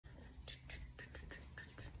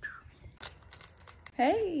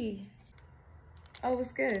Hey. Oh,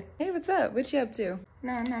 what's good? Hey, what's up? What you up to?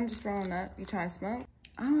 No, I'm just rolling up. You trying to smoke?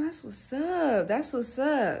 Oh, that's what's up. That's what's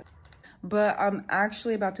up. But I'm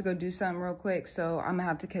actually about to go do something real quick, so I'm gonna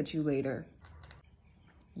have to catch you later.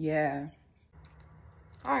 Yeah.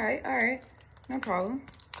 All right. No problem.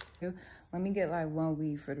 Let me get like one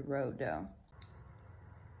weed for the road, though.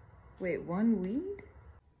 Wait, one weed?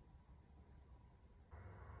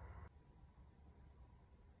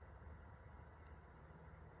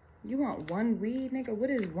 You want one weed, nigga?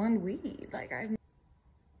 What is one weed? Like,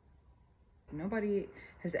 nobody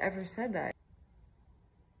has ever said that.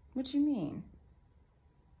 What you mean?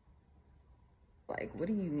 Like, what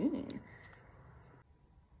do you mean?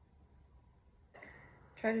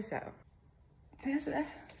 Try this out.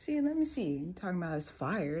 See, let me see. You talking about it's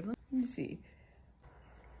fired. Let me see.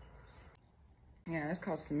 Yeah, that's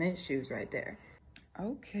called cement shoes right there.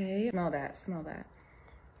 Okay. Smell that.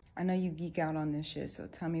 I know you geek out on this shit, so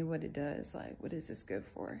tell me what it does. Like, what is this good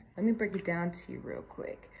for? Let me break it down to you real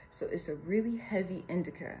quick. So it's a really heavy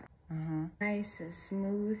indica. Nice and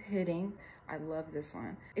smooth hitting. I love this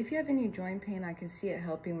one. If you have any joint pain, I can see it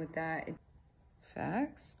helping with that. It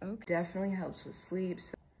Facts? Okay. definitely helps with sleep.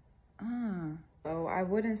 So I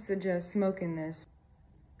wouldn't suggest smoking this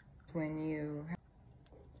when you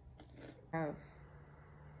have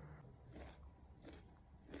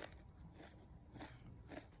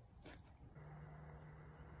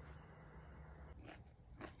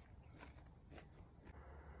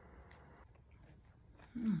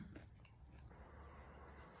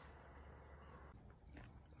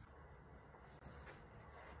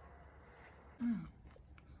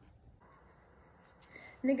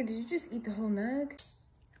Nigga, did you just eat the whole nug?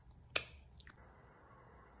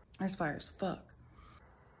 That's fire as fuck.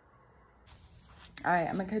 All right,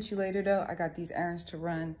 I'm gonna catch you later, though. I got these errands to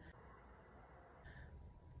run.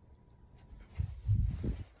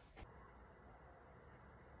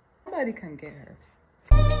 Somebody come get her.